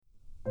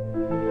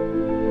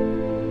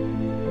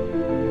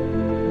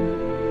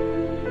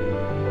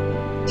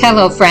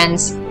Hello,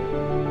 friends.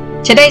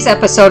 Today's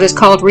episode is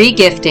called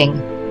Regifting.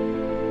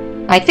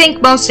 I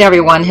think most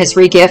everyone has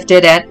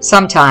regifted at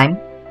some time.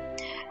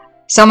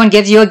 Someone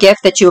gives you a gift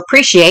that you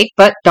appreciate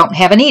but don't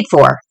have a need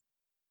for.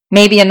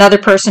 Maybe another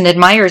person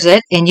admires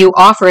it and you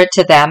offer it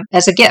to them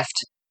as a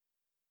gift.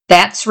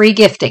 That's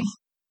regifting.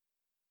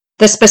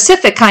 The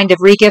specific kind of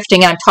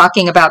regifting I'm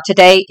talking about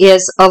today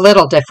is a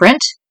little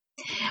different.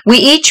 We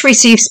each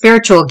receive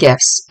spiritual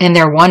gifts and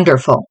they're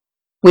wonderful.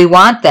 We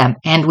want them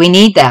and we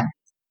need them.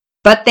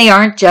 But they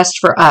aren't just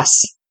for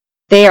us.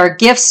 They are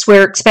gifts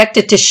we're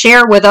expected to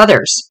share with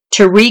others,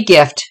 to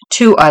regift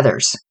to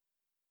others.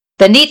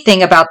 The neat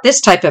thing about this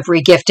type of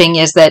regifting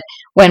is that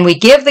when we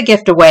give the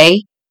gift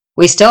away,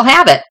 we still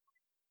have it.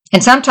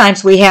 And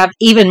sometimes we have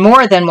even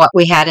more than what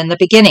we had in the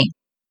beginning.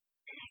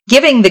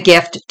 Giving the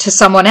gift to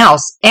someone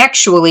else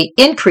actually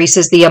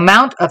increases the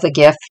amount of the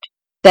gift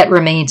that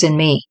remains in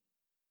me.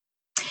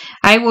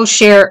 I will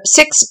share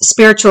 6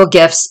 spiritual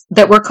gifts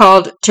that we're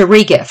called to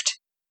regift.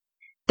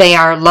 They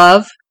are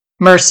love,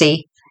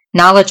 mercy,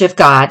 knowledge of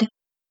God,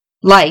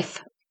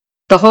 life,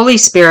 the Holy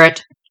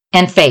Spirit,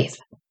 and faith.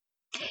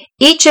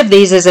 Each of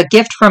these is a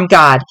gift from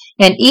God,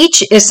 and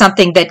each is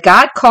something that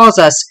God calls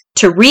us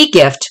to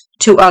regift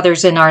to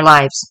others in our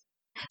lives.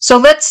 So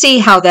let's see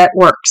how that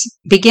works,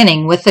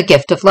 beginning with the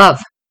gift of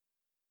love.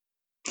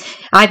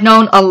 I've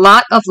known a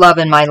lot of love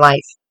in my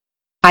life.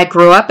 I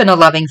grew up in a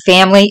loving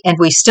family, and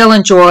we still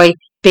enjoy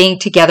being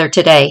together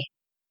today.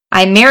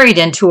 I married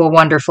into a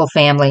wonderful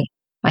family.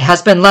 My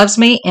husband loves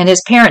me, and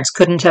his parents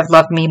couldn't have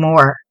loved me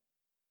more.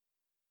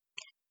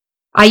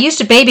 I used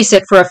to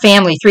babysit for a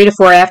family 3 to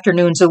 4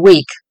 afternoons a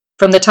week,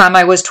 from the time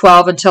I was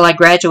 12 until I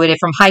graduated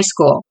from high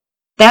school.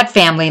 That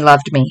family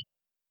loved me.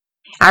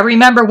 I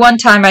remember one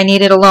time I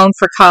needed a loan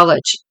for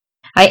college.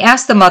 I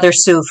asked the mother,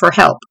 Sue, for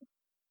help.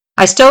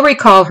 I still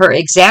recall her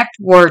exact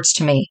words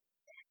to me.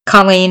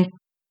 "Colleen,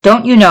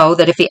 don't you know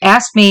that if you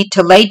asked me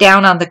to lay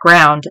down on the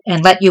ground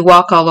and let you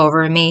walk all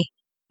over me,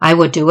 I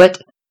would do it?"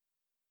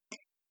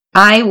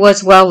 I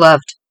was well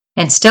loved,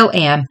 and still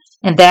am,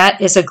 and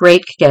that is a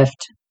great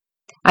gift.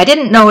 I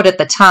didn't know it at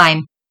the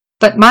time,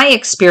 but my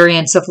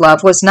experience of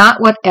love was not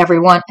what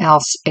everyone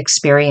else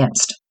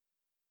experienced.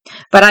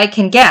 But I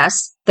can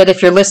guess that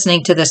if you're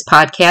listening to this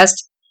podcast,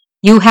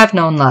 you have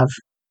known love.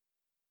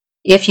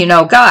 If you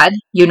know God,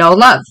 you know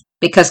love,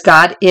 because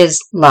God is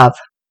love.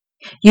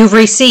 You've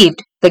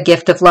received the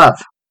gift of love.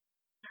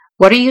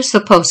 What are you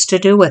supposed to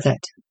do with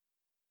it?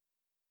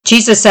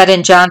 Jesus said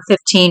in John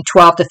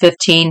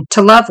 15:12-15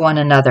 to love one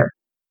another.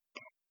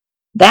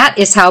 That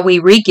is how we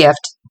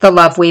regift the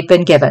love we've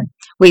been given.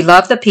 We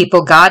love the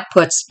people God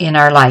puts in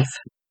our life.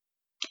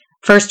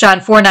 1 John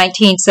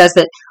 4:19 says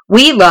that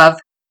we love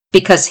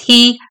because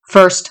He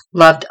first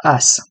loved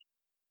us.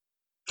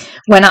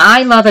 When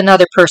I love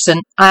another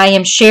person, I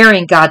am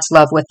sharing God's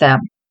love with them.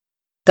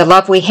 The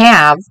love we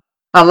have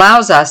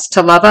allows us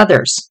to love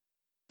others.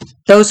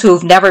 Those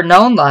who've never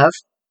known love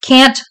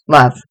can't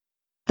love.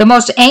 The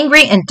most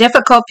angry and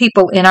difficult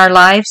people in our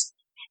lives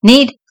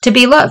need to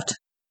be loved.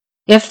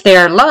 If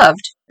they're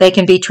loved, they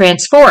can be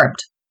transformed.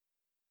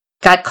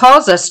 God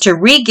calls us to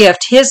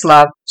regift His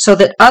love so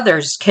that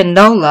others can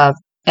know love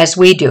as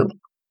we do.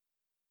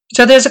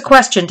 So there's a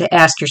question to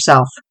ask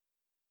yourself.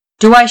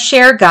 Do I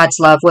share God's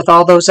love with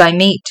all those I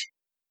meet?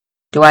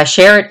 Do I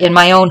share it in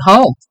my own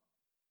home?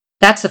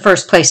 That's the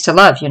first place to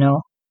love, you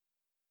know.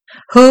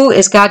 Who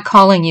is God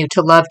calling you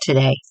to love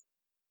today?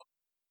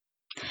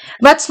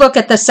 Let's look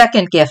at the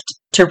second gift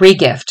to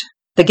regift,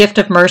 the gift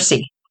of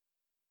mercy.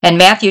 In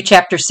Matthew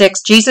chapter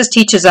 6, Jesus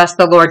teaches us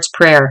the Lord's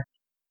Prayer.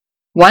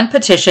 One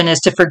petition is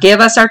to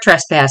forgive us our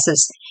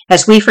trespasses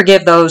as we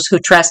forgive those who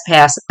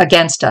trespass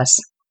against us.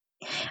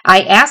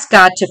 I ask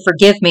God to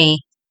forgive me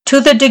to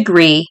the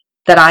degree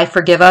that I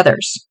forgive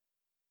others.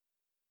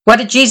 What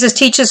did Jesus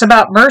teach us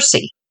about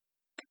mercy?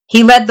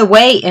 He led the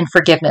way in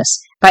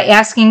forgiveness by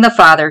asking the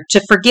Father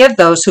to forgive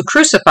those who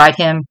crucified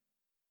Him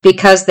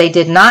because they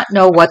did not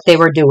know what they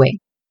were doing.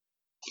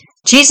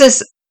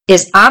 Jesus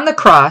is on the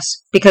cross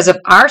because of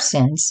our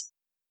sins,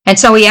 and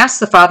so He asks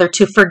the Father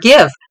to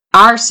forgive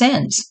our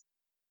sins.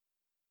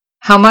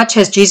 How much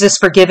has Jesus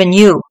forgiven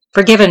you,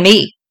 forgiven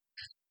me?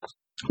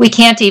 We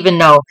can't even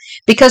know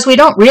because we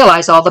don't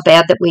realize all the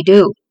bad that we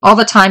do, all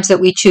the times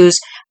that we choose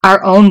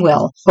our own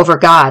will over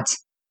God's.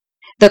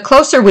 The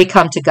closer we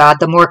come to God,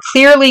 the more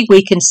clearly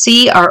we can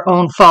see our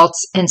own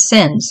faults and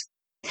sins.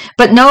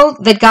 But know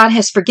that God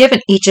has forgiven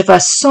each of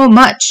us so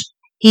much.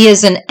 He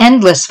is an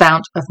endless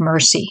fount of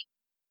mercy.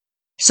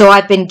 So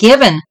I've been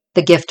given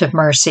the gift of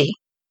mercy.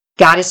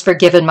 God has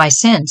forgiven my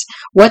sins.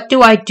 What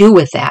do I do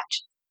with that?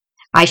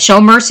 I show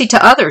mercy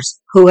to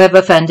others who have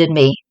offended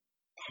me.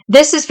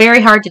 This is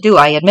very hard to do,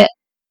 I admit.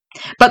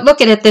 But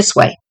look at it this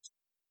way.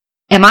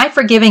 Am I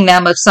forgiving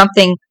them of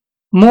something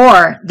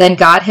more than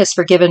God has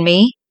forgiven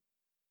me?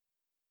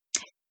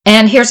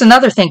 And here's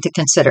another thing to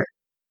consider.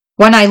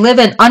 When I live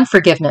in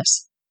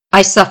unforgiveness,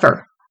 I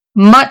suffer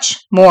much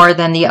more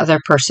than the other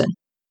person.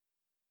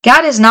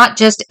 God is not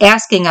just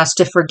asking us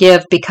to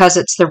forgive because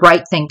it's the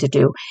right thing to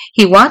do.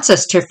 He wants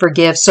us to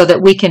forgive so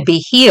that we can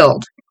be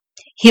healed.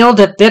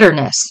 healed of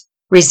bitterness,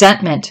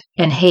 resentment,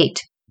 and hate.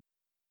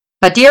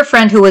 A dear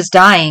friend who was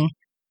dying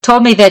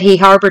told me that he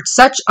harbored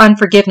such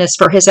unforgiveness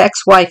for his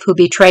ex-wife who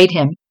betrayed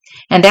him,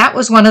 and that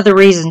was one of the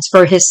reasons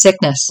for his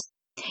sickness.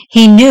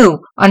 He knew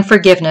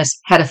unforgiveness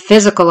had a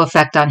physical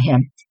effect on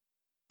him.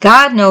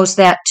 God knows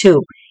that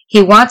too.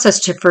 He wants us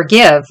to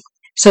forgive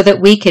so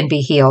that we can be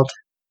healed.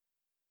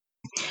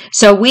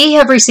 So we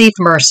have received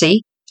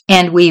mercy,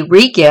 and we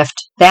regift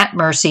that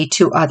mercy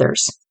to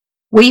others.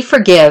 We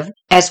forgive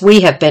as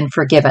we have been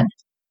forgiven,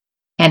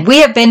 and we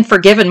have been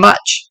forgiven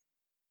much.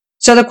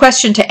 So the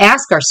question to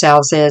ask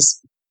ourselves is,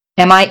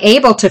 am I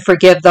able to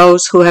forgive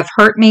those who have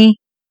hurt me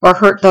or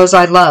hurt those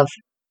I love?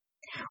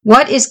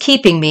 What is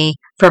keeping me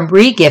from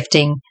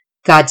regifting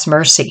God's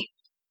mercy?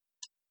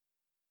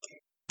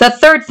 The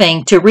third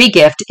thing to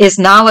regift is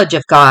knowledge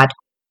of God.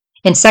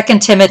 In 2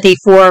 Timothy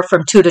 4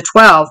 from 2 to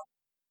 12,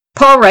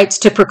 Paul writes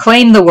to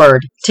proclaim the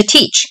word, to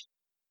teach.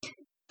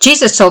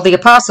 Jesus told the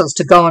apostles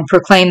to go and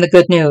proclaim the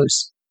good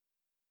news.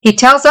 He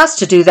tells us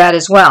to do that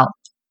as well.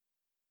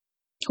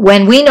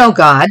 When we know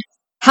God,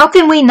 how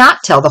can we not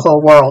tell the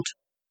whole world?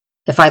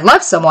 If I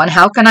love someone,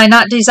 how can I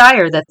not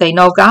desire that they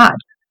know God,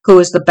 who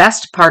is the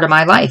best part of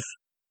my life?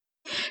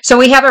 So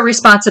we have a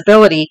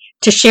responsibility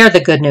to share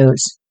the good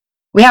news.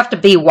 We have to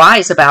be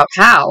wise about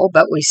how,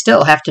 but we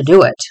still have to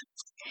do it.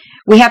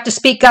 We have to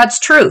speak God's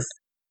truth,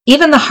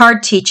 even the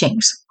hard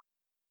teachings.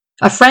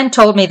 A friend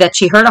told me that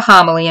she heard a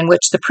homily in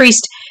which the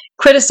priest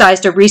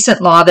criticized a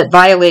recent law that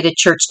violated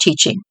church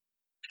teaching.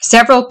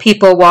 Several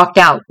people walked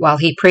out while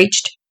he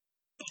preached.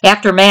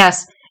 After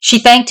Mass, she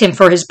thanked him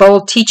for his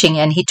bold teaching,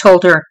 and he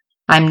told her,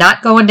 "I'm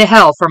not going to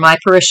hell for my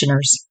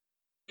parishioners."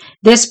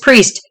 This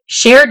priest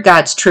shared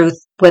God's truth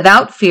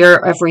without fear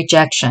of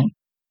rejection.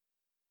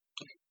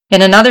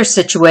 In another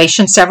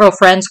situation, several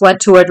friends went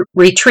to a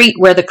retreat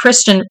where the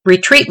Christian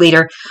retreat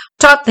leader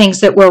taught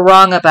things that were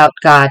wrong about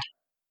God.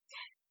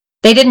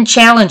 They didn't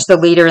challenge the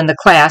leader in the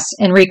class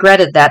and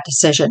regretted that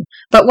decision,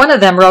 but one of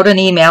them wrote an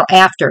email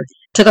after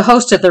to the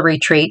host of the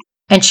retreat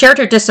and shared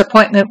her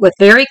disappointment with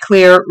very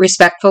clear,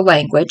 respectful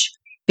language,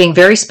 being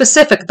very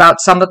specific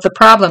about some of the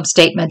problem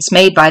statements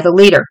made by the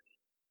leader.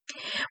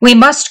 We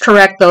must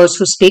correct those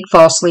who speak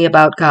falsely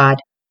about God.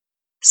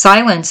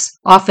 Silence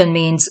often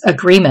means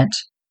agreement,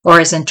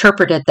 or is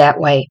interpreted that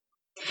way.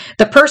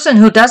 The person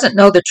who doesn't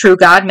know the true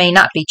God may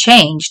not be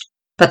changed,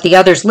 but the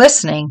others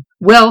listening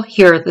will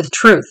hear the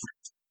truth.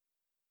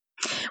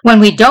 When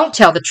we don't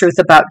tell the truth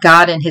about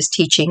God and His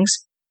teachings,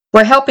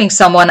 we're helping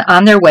someone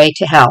on their way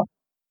to hell,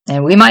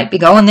 and we might be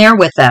going there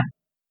with them.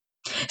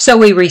 So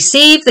we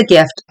receive the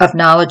gift of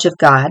knowledge of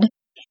God,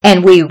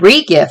 and we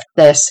re-gift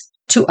this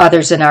to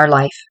others in our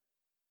life.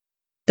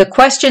 The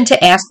question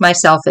to ask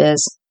myself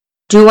is,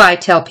 do I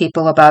tell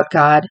people about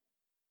God?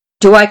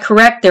 Do I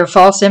correct their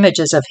false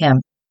images of Him?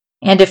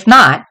 And if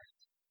not,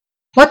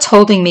 what's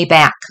holding me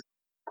back?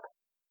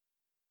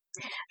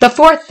 The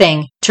fourth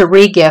thing to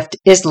re-gift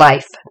is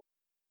life.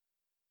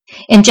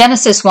 In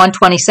Genesis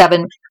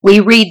 1:27, we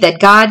read that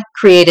God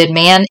created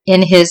man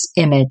in His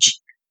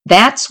image.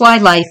 That's why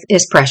life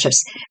is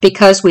precious,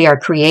 because we are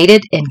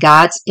created in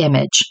God's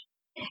image.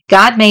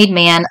 God made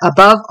man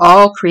above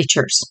all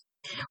creatures.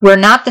 We're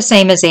not the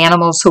same as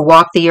animals who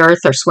walk the earth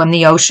or swim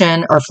the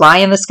ocean or fly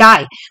in the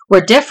sky.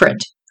 We're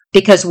different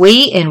because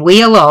we and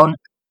we alone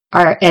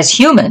are, as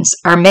humans,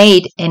 are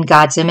made in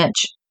God's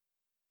image.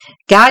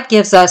 God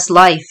gives us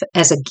life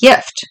as a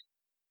gift.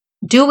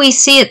 Do we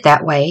see it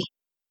that way?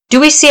 Do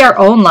we see our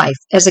own life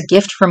as a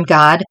gift from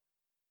God?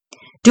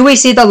 Do we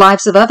see the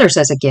lives of others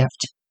as a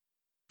gift?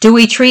 Do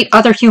we treat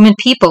other human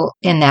people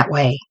in that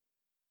way?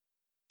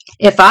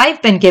 If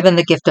I've been given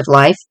the gift of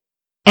life,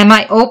 am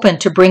I open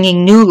to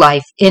bringing new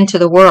life into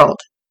the world?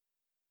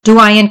 Do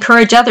I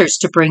encourage others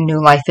to bring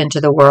new life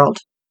into the world?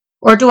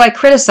 Or do I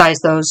criticize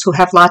those who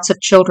have lots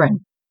of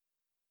children?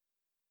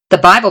 The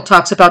Bible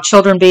talks about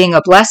children being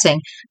a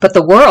blessing, but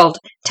the world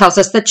tells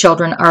us that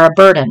children are a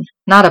burden,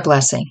 not a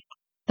blessing.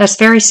 That's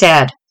very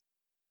sad.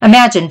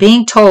 Imagine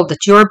being told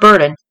that you're a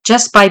burden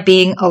just by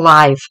being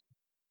alive.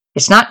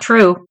 It's not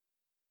true.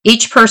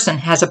 Each person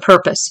has a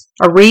purpose,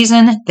 a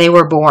reason they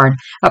were born,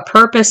 a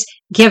purpose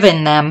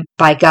given them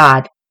by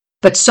God.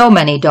 But so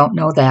many don't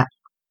know that.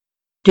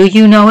 Do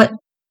you know it?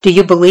 Do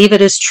you believe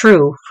it is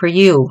true for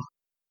you?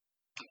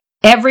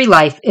 Every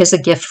life is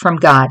a gift from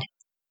God.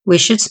 We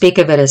should speak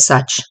of it as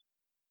such.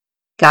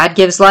 God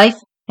gives life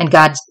and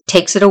God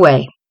takes it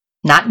away.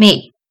 Not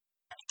me.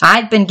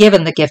 I've been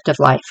given the gift of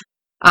life.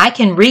 I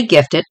can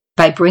re-gift it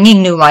by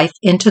bringing new life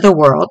into the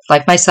world,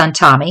 like my son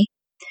Tommy,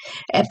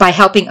 by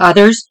helping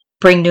others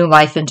bring new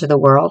life into the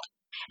world,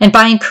 and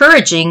by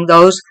encouraging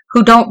those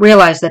who don't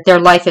realize that their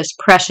life is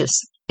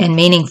precious and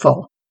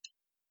meaningful.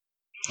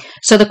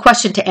 So the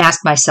question to ask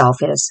myself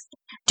is,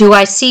 do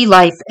I see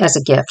life as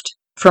a gift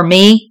for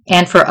me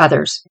and for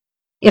others?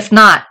 If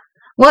not,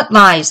 what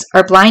lies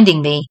are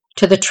blinding me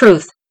to the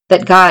truth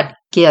that God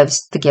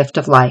gives the gift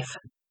of life?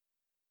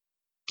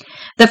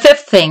 The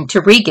fifth thing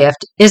to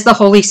re-gift is the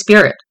Holy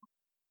Spirit.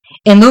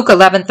 In Luke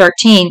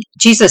 11:13,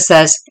 Jesus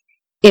says,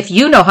 "If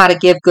you know how to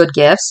give good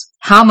gifts,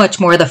 how much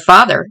more the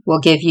Father will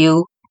give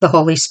you the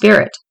Holy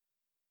Spirit.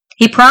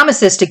 He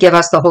promises to give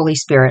us the Holy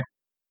Spirit.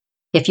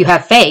 If you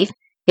have faith,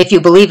 if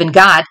you believe in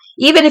God,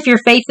 even if your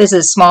faith is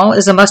as small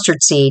as a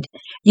mustard seed,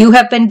 you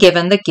have been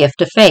given the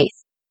gift of faith.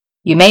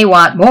 You may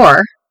want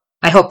more,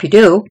 I hope you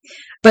do,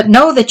 but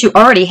know that you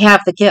already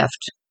have the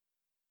gift.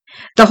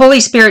 The Holy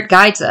Spirit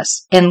guides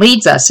us and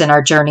leads us in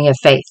our journey of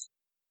faith.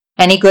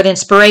 Any good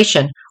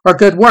inspiration or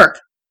good work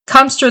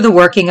comes through the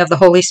working of the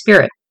Holy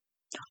Spirit.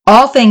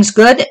 All things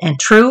good and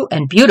true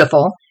and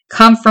beautiful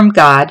come from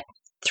God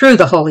through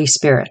the Holy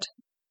Spirit.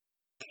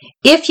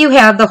 If you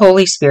have the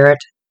Holy Spirit,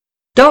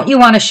 don't you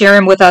want to share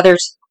him with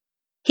others?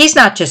 He's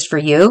not just for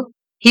you,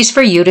 he's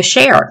for you to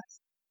share.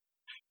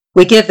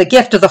 We give the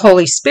gift of the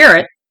Holy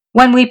Spirit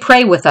when we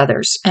pray with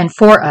others and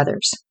for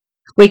others.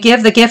 We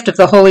give the gift of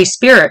the Holy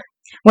Spirit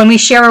when we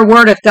share a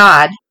word of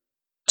God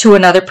to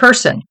another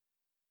person.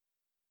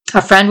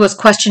 A friend was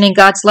questioning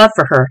God's love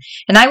for her,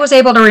 and I was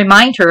able to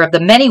remind her of the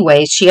many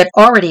ways she had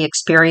already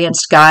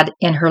experienced God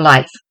in her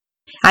life.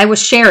 I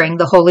was sharing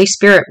the Holy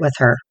Spirit with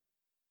her.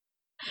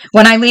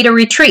 When I lead a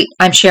retreat,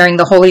 I'm sharing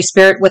the Holy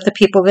Spirit with the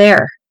people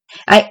there.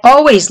 I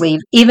always leave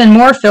even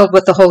more filled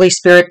with the Holy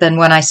Spirit than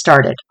when I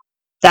started.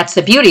 That's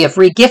the beauty of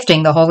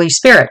regifting the Holy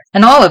Spirit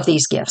and all of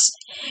these gifts.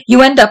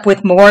 You end up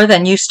with more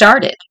than you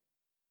started.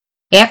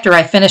 After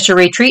I finish a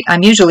retreat,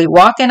 I'm usually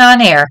walking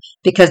on air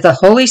because the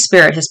Holy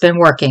Spirit has been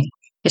working.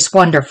 It's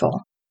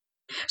wonderful.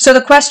 So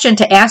the question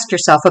to ask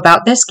yourself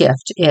about this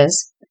gift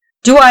is,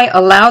 do I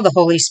allow the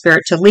Holy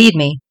Spirit to lead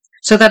me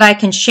so that I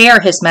can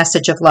share his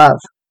message of love?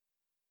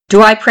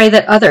 Do I pray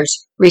that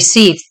others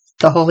receive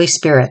the Holy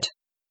Spirit?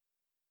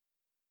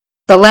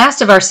 The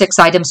last of our 6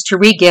 items to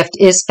regift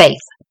is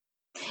faith.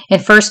 In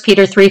 1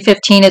 Peter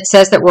 3:15, it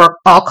says that we're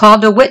all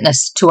called to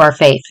witness to our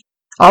faith.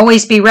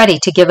 Always be ready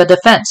to give a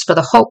defense for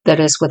the hope that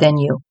is within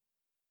you.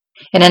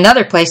 In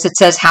another place, it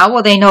says, how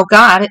will they know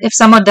God if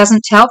someone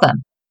doesn't tell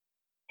them?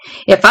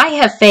 If I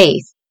have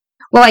faith,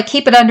 will I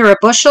keep it under a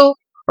bushel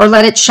or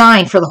let it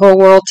shine for the whole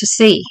world to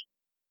see?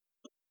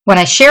 When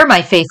I share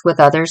my faith with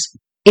others,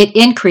 it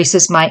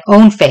increases my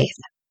own faith.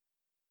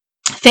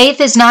 Faith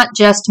is not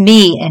just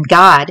me and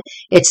God.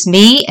 It's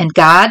me and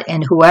God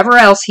and whoever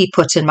else he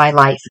puts in my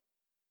life.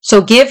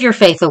 So give your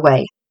faith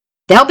away.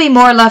 There'll be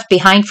more left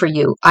behind for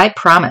you, I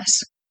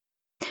promise.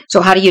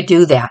 So how do you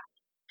do that?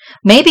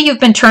 Maybe you've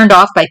been turned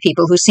off by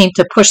people who seem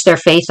to push their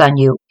faith on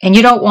you, and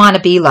you don't want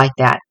to be like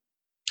that.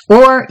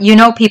 Or you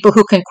know people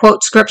who can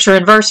quote scripture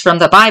and verse from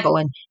the Bible,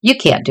 and you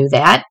can't do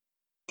that.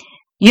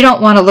 You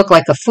don't want to look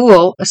like a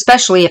fool,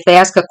 especially if they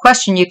ask a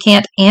question you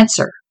can't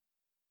answer.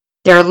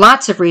 There are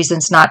lots of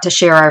reasons not to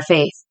share our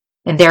faith,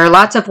 and there are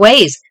lots of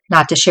ways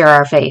not to share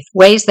our faith,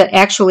 ways that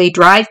actually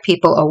drive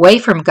people away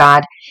from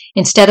God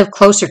instead of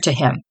closer to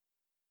him.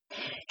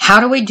 How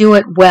do we do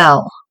it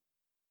well?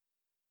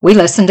 We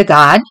listen to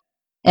God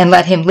and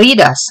let him lead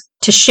us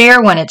to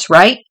share when it's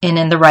right and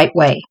in the right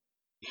way.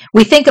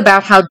 We think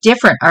about how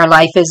different our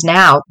life is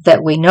now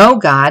that we know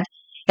God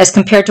as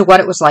compared to what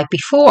it was like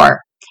before,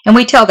 and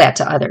we tell that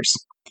to others.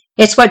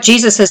 It's what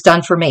Jesus has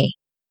done for me.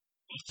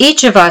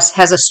 Each of us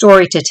has a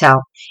story to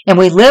tell, and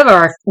we live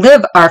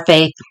our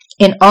faith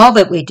in all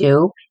that we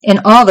do, in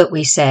all that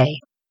we say.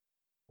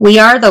 We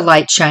are the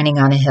light shining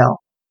on a hill.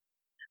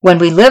 When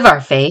we live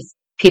our faith,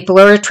 people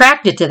are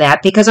attracted to that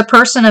because a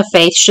person of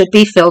faith should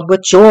be filled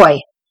with joy,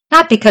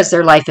 not because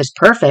their life is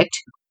perfect.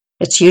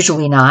 It's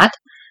usually not,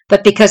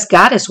 but because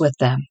God is with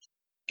them.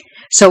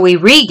 So we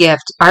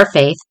regift our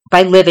faith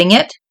by living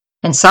it,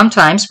 and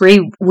sometimes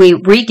we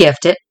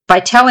regift it by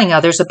telling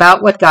others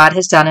about what God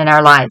has done in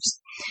our lives.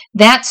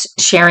 That's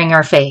sharing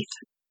our faith.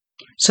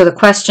 So the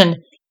question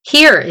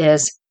here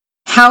is,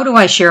 how do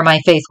I share my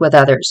faith with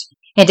others?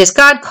 And is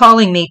God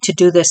calling me to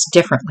do this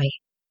differently?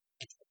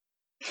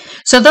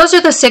 So those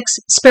are the 6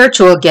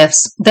 spiritual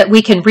gifts that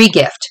we can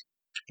regift: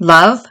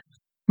 love,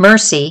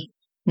 mercy,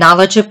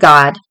 knowledge of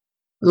God,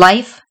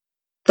 life,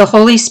 the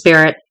Holy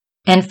Spirit,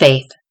 and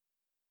faith.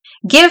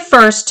 Give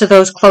first to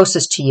those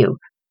closest to you.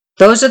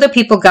 Those are the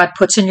people God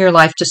puts in your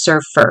life to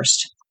serve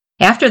first.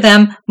 After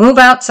them, move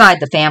outside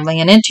the family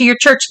and into your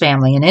church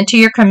family and into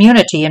your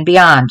community and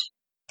beyond.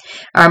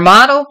 Our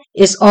model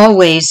is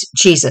always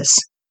Jesus.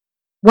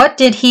 What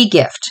did he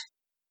gift?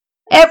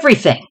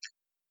 Everything.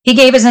 He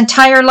gave his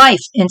entire life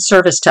in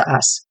service to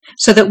us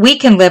so that we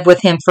can live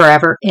with him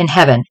forever in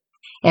heaven,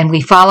 and we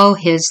follow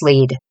his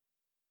lead.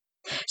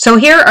 So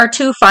here are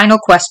 2 final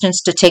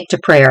questions to take to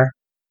prayer.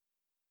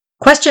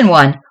 Question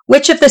 1,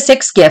 which of the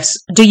 6 gifts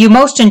do you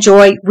most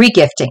enjoy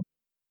regifting?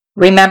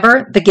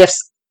 Remember, the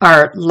gifts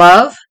are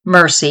love,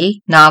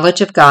 mercy,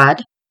 knowledge of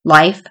God,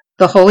 life,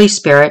 the Holy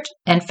Spirit,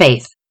 and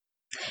faith.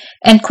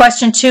 And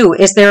question 2,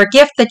 is there a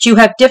gift that you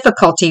have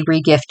difficulty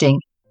regifting?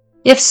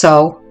 If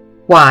so,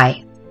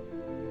 why?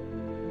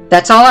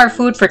 That's all our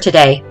food for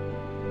today.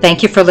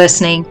 Thank you for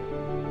listening.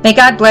 May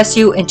God bless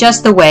you in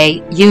just the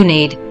way you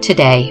need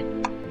today.